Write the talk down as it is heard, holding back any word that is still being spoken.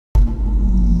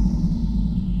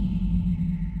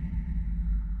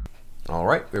All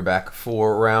right, we're back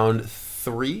for round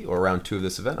 3 or round 2 of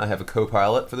this event. I have a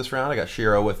co-pilot for this round. I got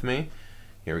Shiro with me.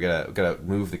 Here we gotta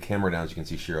move the camera down so you can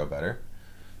see Shiro better.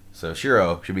 So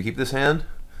Shiro, should we keep this hand?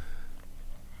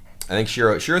 I think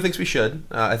Shiro thinks we should.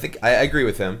 I agree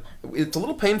with him. It's a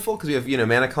little painful because we have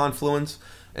Mana Confluence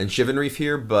and Shivan Reef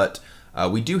here, but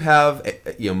we do have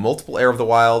multiple Air of the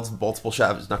Wilds, multiple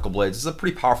Savage Knuckle Blades. This is a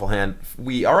pretty powerful hand.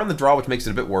 We are on the draw, which makes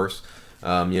it a bit worse.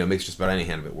 Makes just about any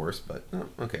hand a bit worse, but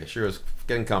okay, Shiro's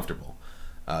getting comfortable.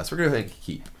 So we're going to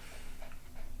keep.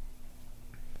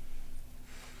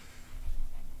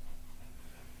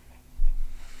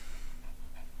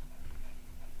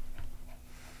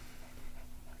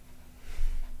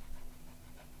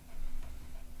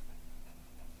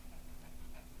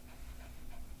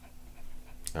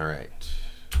 All right,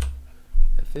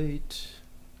 F8.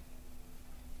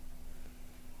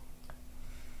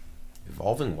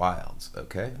 Evolving Wilds.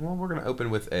 Okay, well, we're going to open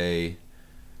with I'm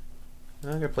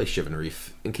going to play Shivan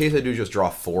Reef. In case I do just draw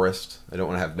Forest, I don't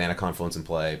want to have Mana Confluence in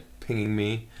play pinging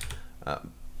me. I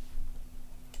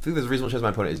think there's a reasonable chance my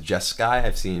opponent is Jeskai.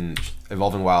 I've seen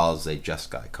Evolving Wilds as a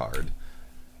Jeskai card.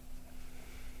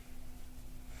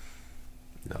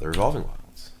 Another Evolving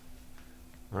Wilds.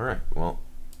 Alright, well,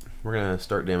 we're going to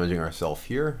start damaging ourselves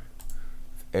here.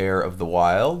 Air of the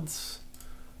Wilds.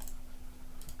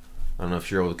 I don't know if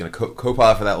Shiro was going to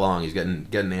co-pilot for that long. He's getting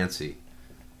antsy.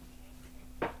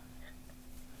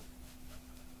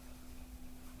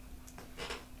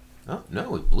 Oh,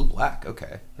 no, it's blue-black.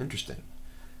 Okay, interesting.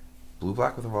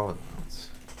 Blue-black with Evolving Wilds.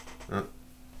 Oh.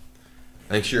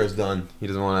 I think Shiro's done. He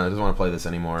doesn't want to play this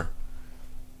anymore.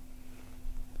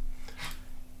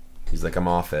 He's like, I'm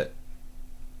off it.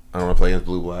 I don't want to play against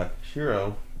blue-black.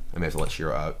 Shiro. I may have to let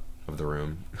Shiro out of the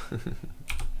room.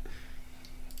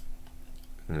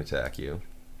 I'm going to attack you.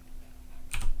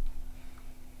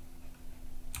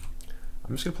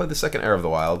 I'm just going to play the second Air of the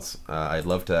Wilds. I'd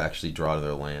love to actually draw to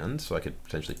their land, so I could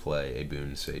potentially play a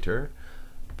Boon Satyr.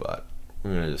 But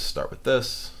I'm going to just start with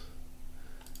this.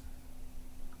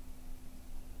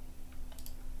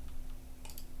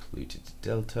 Polluted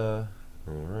Delta.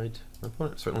 Alright. My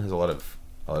opponent certainly has a lot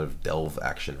of delve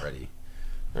action ready.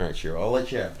 Alright, Shiro, I'll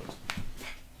let you have it.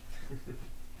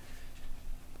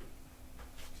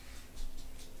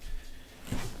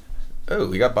 Oh,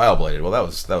 we got Biobladed. Well, that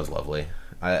was lovely.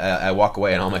 I walk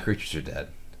away and all my creatures are dead.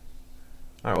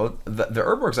 All right. Well, the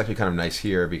Urborg's actually kind of nice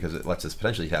here because it lets us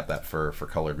potentially tap that for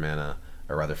colored mana,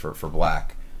 or rather for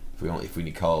black, if we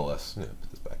need colorless. I'm gonna put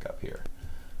this back up here.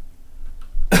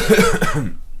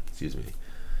 Excuse me.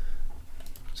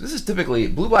 So this is typically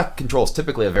blue-black control is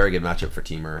typically a very good matchup for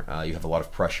Temur. You have a lot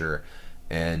of pressure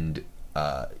and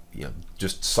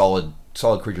just solid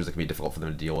creatures that can be difficult for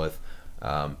them to deal with,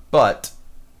 but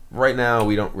right now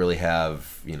we don't really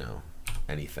have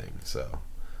anything, so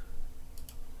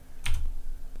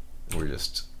we're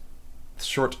just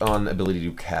short on ability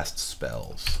to cast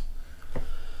spells.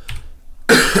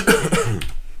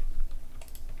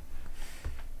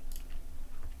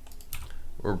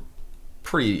 We're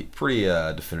pretty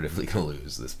definitively gonna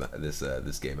lose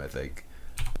this game. I think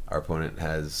our opponent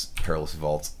has Perilous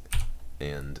Vault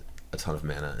and a ton of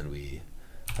mana, and we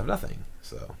have nothing.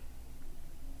 So.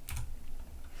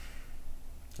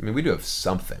 I mean, we do have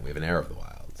something. We have an Air of the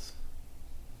Wilds.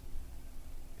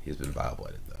 He's been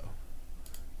Biobladed, though.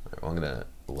 All right, well, I'm going to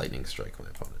Lightning Strike my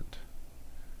opponent.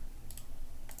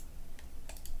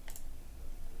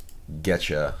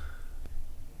 Getcha.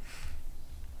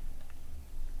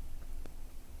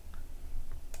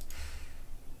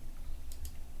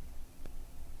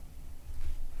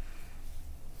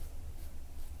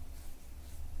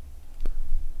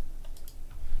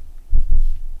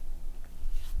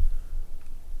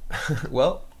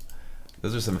 Well,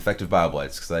 those are some effective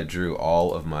Bioblights because I drew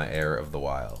all of my Air of the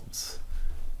Wilds.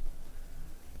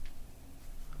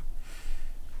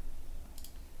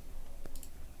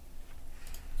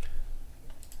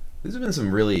 These have been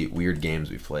some really weird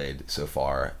games we've played so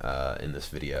far in this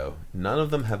video. None of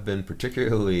them have been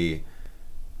particularly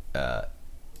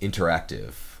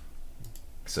interactive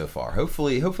so far.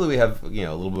 Hopefully we have a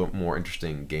little bit more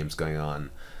interesting games going on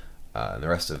in the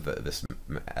rest of this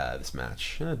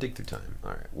match. Dig through time.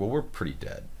 All right. Well, we're pretty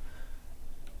dead.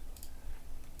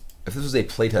 If this was a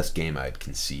playtest game, I'd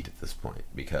concede at this point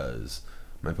because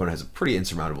my opponent has a pretty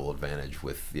insurmountable advantage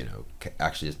with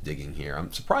actually just digging here.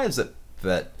 I'm surprised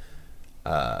that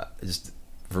just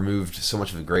removed so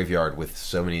much of the graveyard with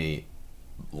so many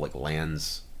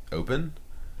lands open.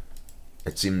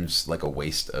 It seems like a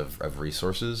waste of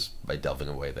resources by delving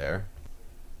away there.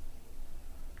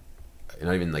 You're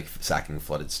not even sacking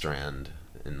Flooded Strand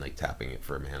and tapping it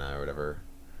for mana or whatever.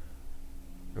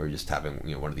 Or just tapping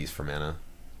one of these for mana.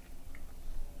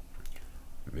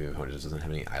 Maybe my opponent just doesn't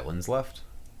have any islands left.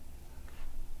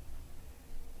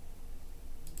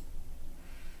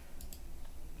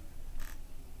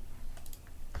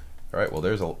 All right, well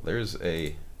there's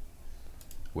a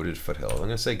wooded foothill. I'm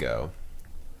gonna say go.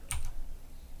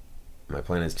 My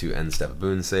plan is to end step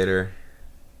Boon Satyr.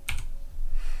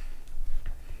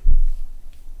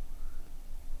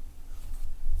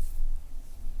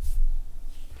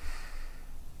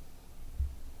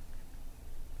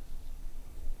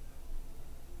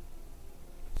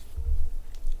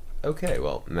 Okay,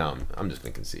 well now I'm just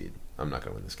gonna concede. I'm not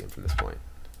gonna win this game from this point.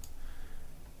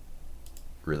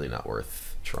 Really not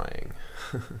worth trying.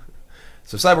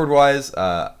 So sideboard wise,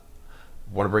 want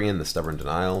to bring in the Stubborn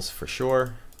Denials for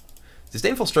sure.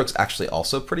 Disdainful Stroke's actually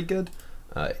also pretty good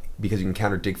because you can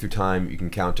counter Dig Through Time. You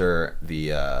can counter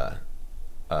the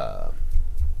like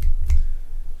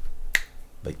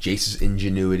Jace's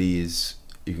Ingenuities.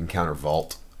 You can counter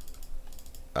Vault.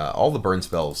 All the burn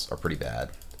spells are pretty bad.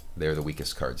 They're the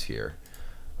weakest cards here.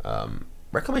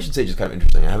 Reclamation Sage is kind of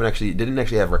interesting. I didn't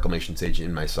actually have Reclamation Sage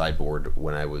in my sideboard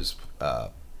when I was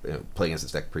playing against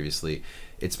this deck previously.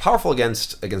 It's powerful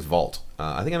against Vault.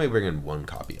 I think I may bring in one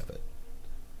copy of it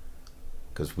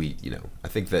because I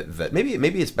think that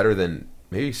maybe it's better than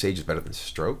Sage is better than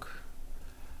Stroke.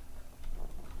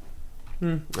 I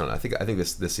don't know. I think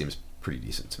this seems pretty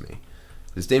decent to me.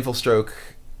 Disdainful Stroke.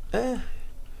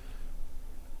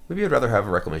 Maybe I'd rather have a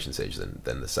Reclamation Sage than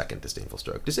the second Disdainful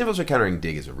Stroke. Disdainful Stroke countering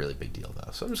Dig is a really big deal, though,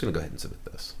 so I'm just going to go ahead and submit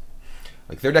this.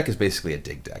 Like, their deck is basically a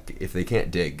Dig deck. If they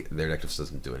can't Dig, their deck just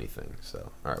doesn't do anything.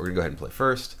 So, all right, we're going to go ahead and play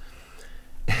first.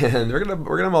 And we're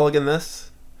gonna mulligan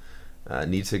this.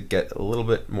 Need to get a little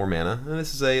bit more mana. And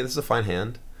this is a fine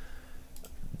hand.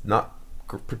 Not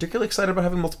particularly excited about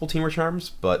having multiple Temur Charms,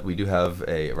 but we do have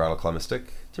a Rattleclaw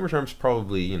Mystic. Temur Charms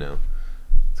probably, it's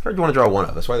a card you want to draw one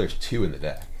of. That's why there's two in the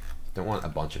deck. Don't want a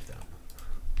bunch of them.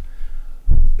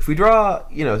 If we draw,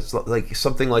 like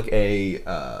something like a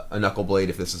Knuckle Blade,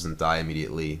 if this doesn't die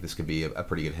immediately, this could be a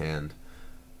pretty good hand.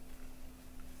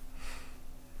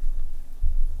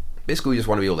 Basically, we just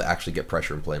want to be able to actually get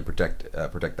pressure in play and protect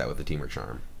that with the Temur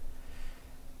Charm.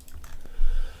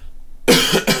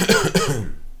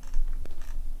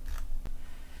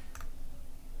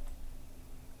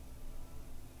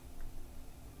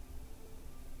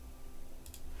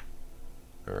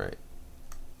 All right,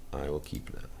 I will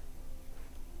keep now.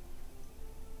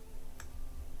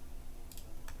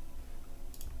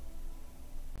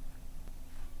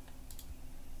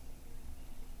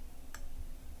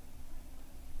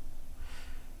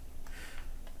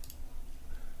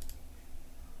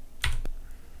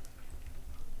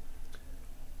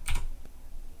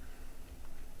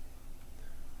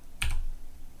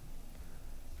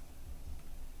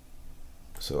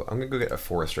 So I'm gonna go get a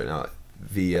forest right now.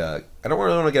 I don't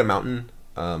really want to get a mountain.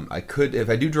 I could, if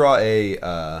I do draw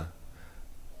a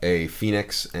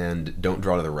Phoenix and don't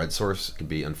draw another red source, it could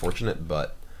be unfortunate,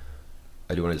 but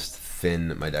I do want to just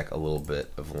thin my deck a little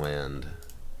bit of land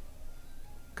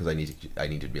because I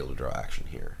need to be able to draw action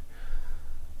here.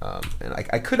 And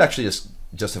I could actually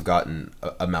just have gotten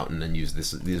a mountain and use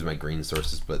these are my green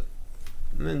sources, but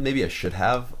then maybe I should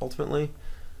have ultimately.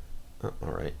 Oh,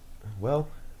 all right, well.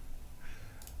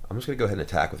 I'm just going to go ahead and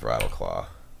attack with Rattleclaw.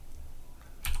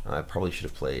 I probably should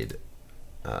have played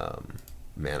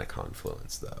Mana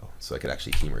Confluence, though, so I could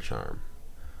actually Temur Charm.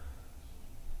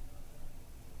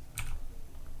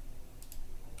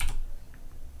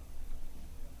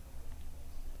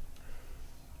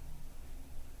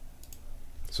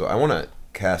 So I want to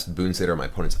cast Boon Satyr on my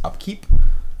opponent's upkeep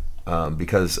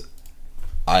because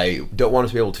I don't want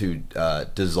to be able to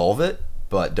dissolve it,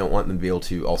 but don't want them to be able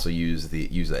to also use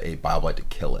a Bile Blight to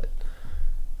kill it.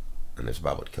 And there's a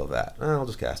Bile Blight to kill that. I'll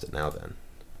just cast it now then.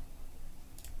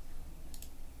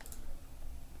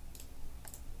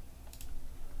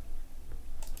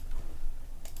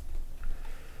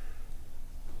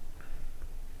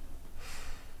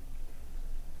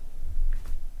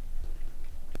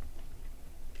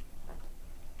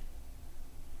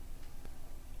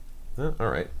 All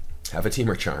right, have a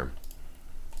Temur Charm.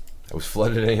 I was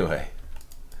flooded anyway.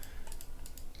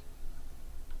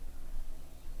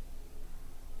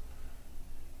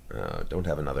 Don't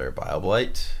have another Bile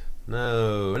Blight.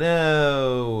 No,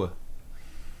 no.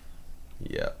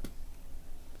 Yep.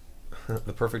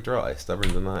 The perfect draw. A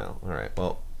Stubborn Denial. All right.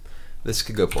 Well, this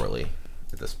could go poorly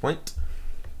at this point.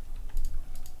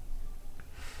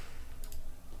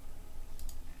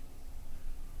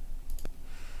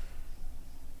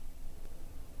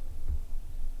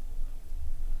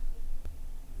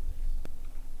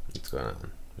 What's going on?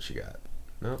 What she got?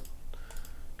 Nope.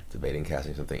 Debating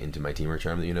casting something into my Temur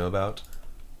charm that you know about.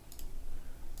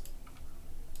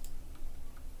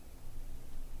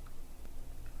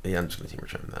 Yeah, I'm just going to Temur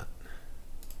charm that.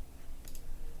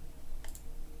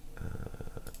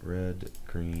 Red,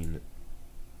 green,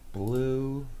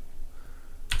 blue.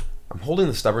 I'm holding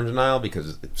the Stubborn Denial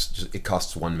because it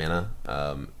costs 1 mana,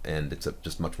 and it's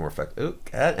just much more effective.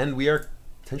 Oh, and we are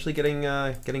potentially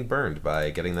getting burned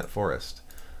by getting that forest.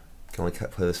 Can only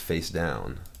play this face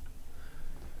down.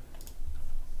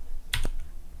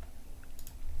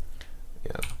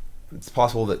 Yeah, it's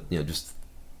possible that just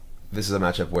this is a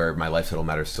matchup where my life total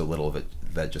matters so little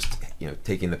that just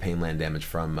taking the pain land damage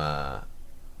from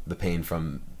the pain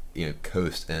from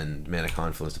Coast and Mana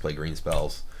Confluence to play green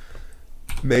spells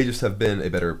may just have been a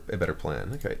better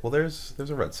plan. Okay, well there's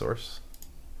a red source.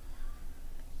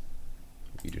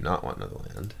 We do not want another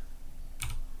land.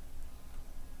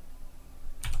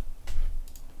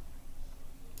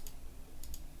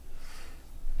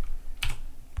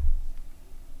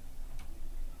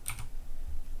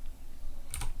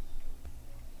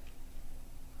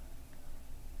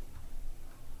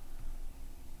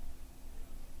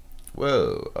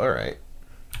 Whoa, alright.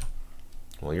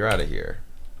 Well, you're out of here.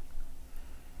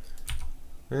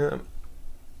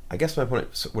 I guess my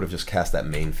opponent would have just cast that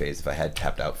main phase if I had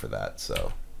tapped out for that,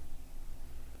 so.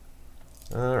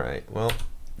 Alright, well,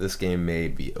 this game may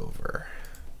be over.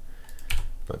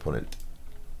 My opponent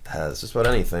has just about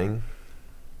anything.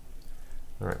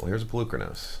 Alright, well, here's a blue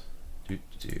Chronos.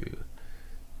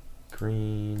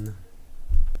 Green.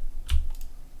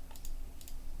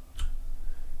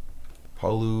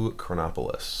 Polu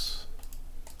Chronopolis.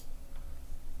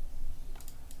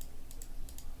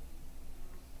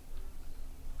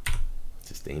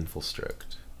 Disdainful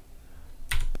Stroked.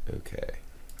 Okay.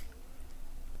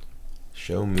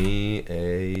 Show me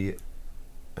a...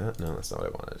 no, that's not what I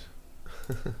wanted.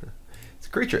 It's a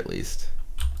creature at least.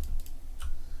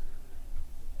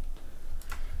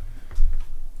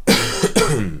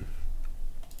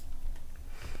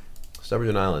 Stubborn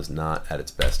Denial is not at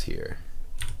its best here.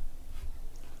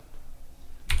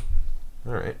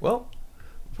 Alright, well,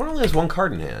 opponent only has 1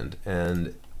 card in hand,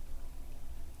 and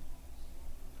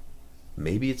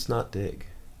maybe it's not Dig.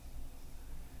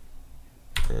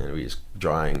 And we're just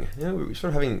drawing, we're sort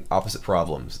of having opposite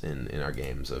problems in our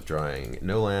games of drawing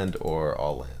no land or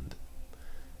all land.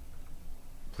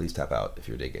 Please tap out if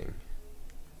you're digging.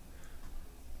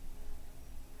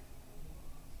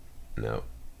 No.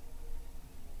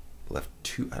 Left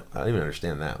 2, I don't even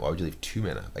understand that. Why would you leave 2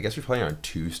 mana? I guess you're playing on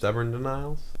 2 Stubborn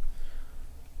Denials?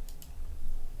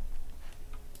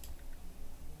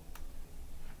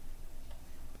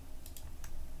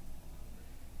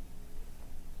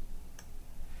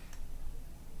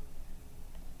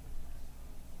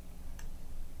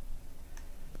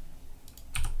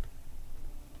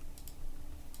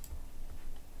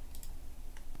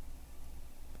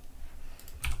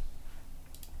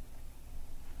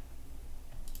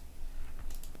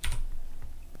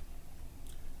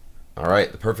 All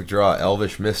right, the perfect draw,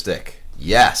 Elvish Mystic.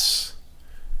 Yes.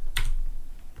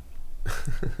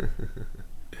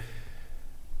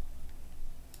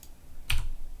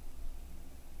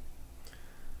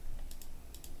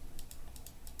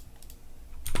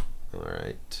 All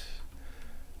right.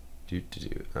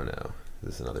 Oh no,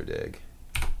 this is another dig.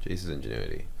 Jace's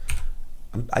Ingenuity.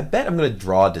 I bet I'm going to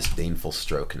draw Disdainful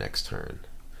Stroke next turn.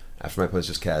 After my opponent's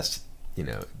just cast,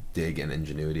 Dig and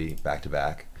Ingenuity back to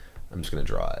back, I'm just going to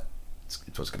draw it.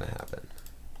 It's what's going to happen.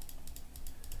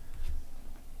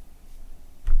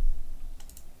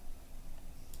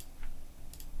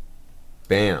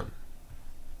 Bam.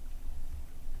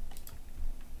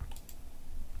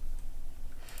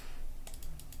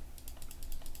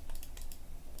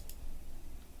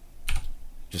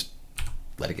 Just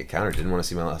let it get countered. Didn't want to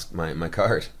see my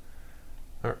card.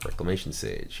 All right, Reclamation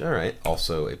Sage. All right,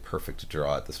 also a perfect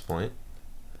draw at this point.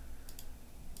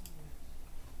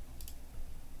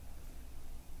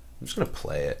 I'm just gonna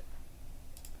play it.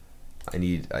 I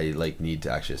need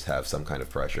to actually just have some kind of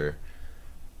pressure.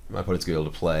 My opponent's gonna be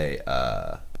able to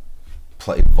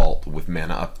play Vault with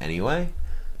mana up anyway,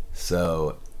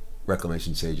 so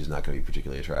Reclamation Sage is not gonna be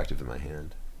particularly attractive in my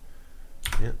hand.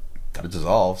 Yeah, got to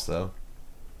dissolve, so.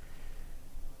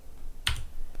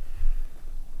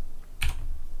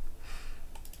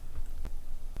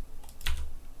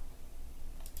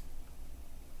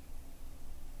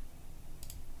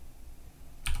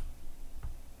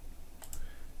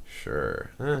 Sure.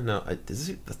 No,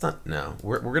 that's not. No,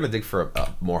 we're gonna dig for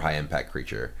a more high impact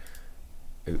creature.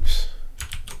 Oops.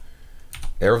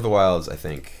 Heir of the Wilds, I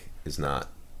think, is not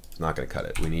gonna cut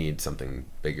it. We need something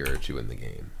bigger to win the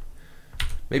game.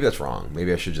 Maybe that's wrong.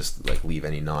 Maybe I should just like leave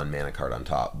any non-mana card on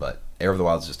top. But Air of the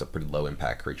Wild is just a pretty low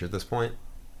impact creature at this point.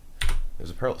 There's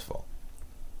a Perilous Vault.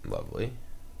 Lovely.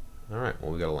 All right.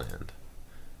 Well, we got a land.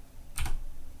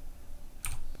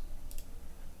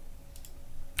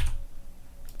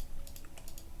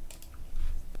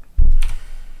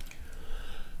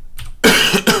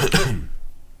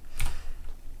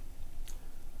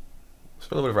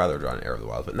 I would have rather drawn an Air of the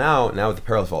Wild, but now with the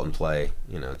Perilous Vault in play,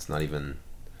 you know, it's not even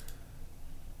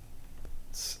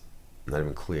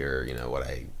clear, you know,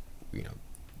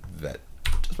 that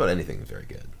just about anything is very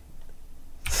good.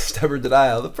 Stubborn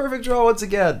Denial, the perfect draw once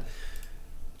again.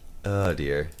 Oh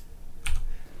dear.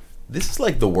 This is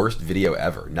like the worst video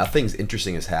ever. Nothing's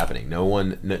interesting is happening.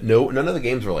 None of the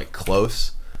games were like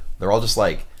close. They're all just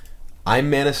like,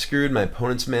 I'm mana screwed, my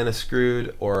opponent's mana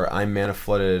screwed, or I'm mana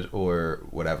flooded, or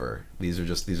whatever. These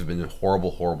have been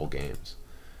horrible, horrible games.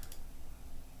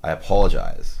 I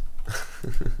apologize.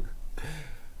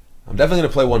 I'm definitely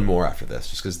gonna play one more after this,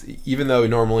 just because even though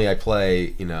normally I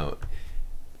play, you know,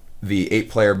 the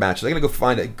 8-player match, I'm gonna go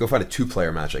find a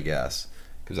 2-player match, I guess,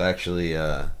 because I actually, you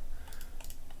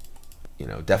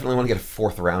know, definitely want to get a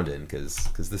 4th round in, because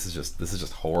this is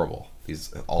just horrible.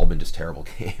 These have all been just terrible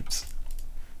games.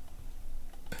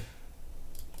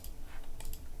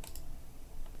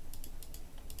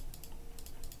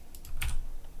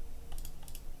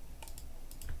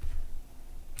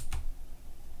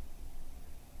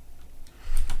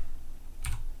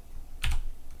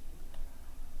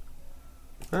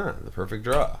 Ah, the perfect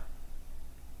draw.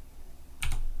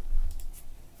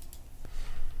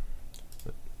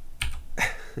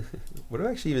 What have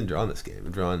I actually even drawn this game?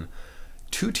 I've drawn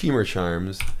 2 Temur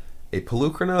Charms, a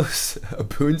Pelucranos, a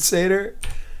Boon Satyr,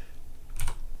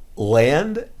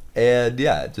 land, and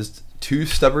yeah, just 2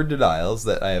 Stubborn Denials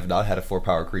that I have not had a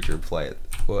 4-power creature play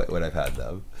when I've had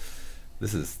them.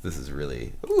 This is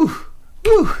really ooh.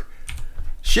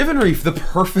 Shivan Reef, the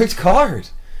perfect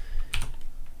card.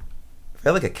 If I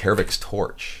had like a Kervik's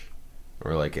Torch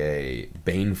or like a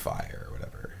Banefire or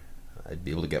whatever, I'd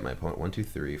be able to get my opponent 1, 2,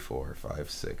 3, 4,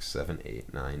 5, 6, 7,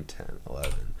 8, 9, 10,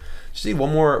 11. Just need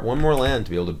one more land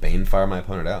to be able to Banefire my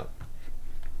opponent out.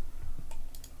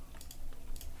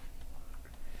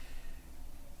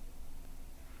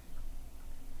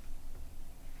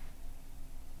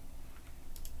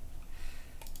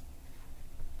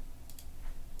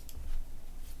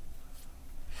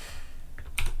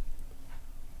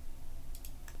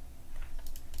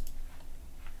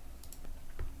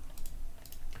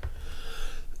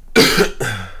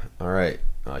 All right,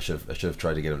 I should have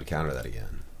tried to get him to counter that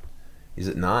again. He's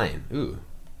at 9. Ooh,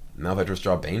 now if I just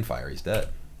draw Banefire, he's dead.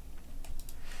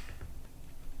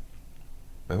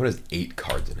 My opponent has 8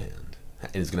 cards in hand,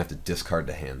 and he's gonna have to discard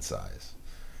the hand size.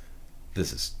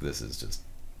 This is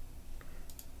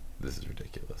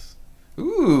ridiculous.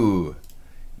 Ooh,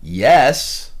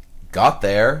 yes, got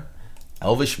there.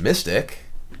 Elvish Mystic.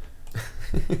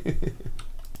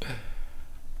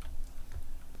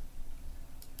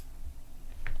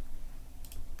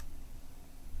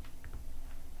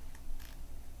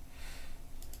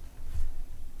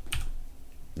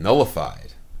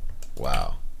 Nullified.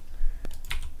 Wow.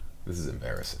 This is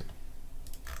embarrassing.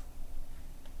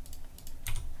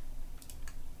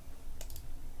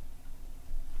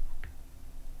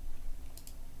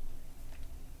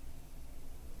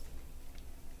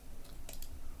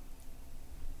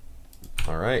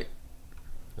 All right.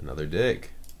 Another dig.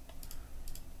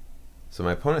 So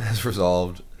my opponent has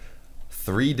resolved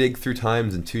 3 Dig Through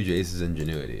Times and 2 Jace's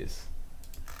Ingenuities.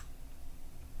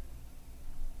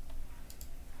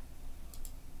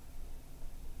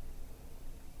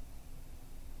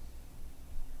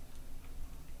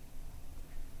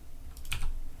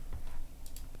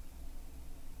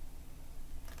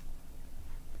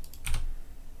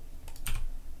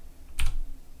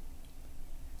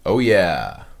 Oh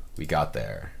yeah, we got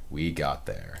there. We got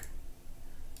there.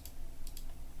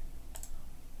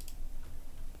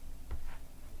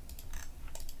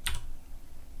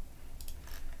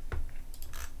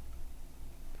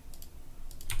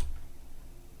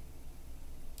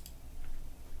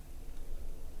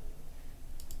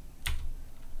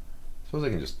 Suppose I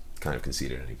can just kind of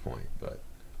concede at any point, but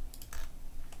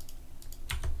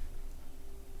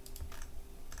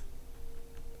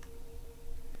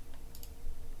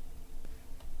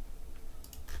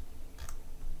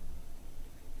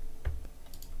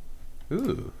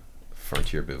ooh,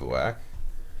 Frontier Bivouac.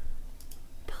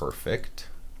 Perfect.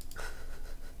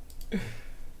 I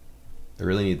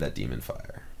really need that Demon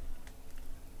Fire.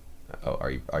 Oh,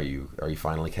 are you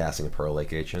finally casting a Pearl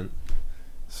Lake Ancient?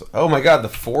 So, oh my god, the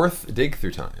 4th Dig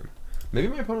Through Time. Maybe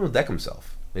my opponent will deck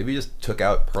himself. Maybe he just took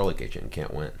out Pearl Agent and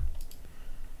can't win.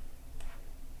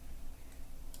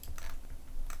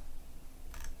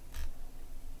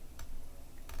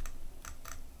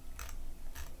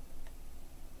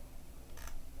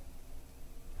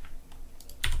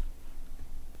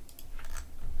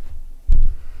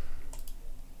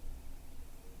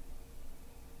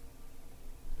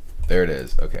 There it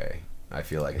is. Okay. I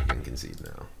feel like I can concede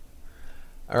now.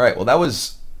 All right. Well, that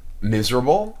was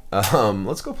miserable.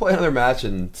 Let's go play another match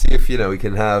and see if, we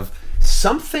can have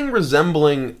something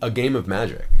resembling a game of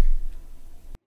Magic.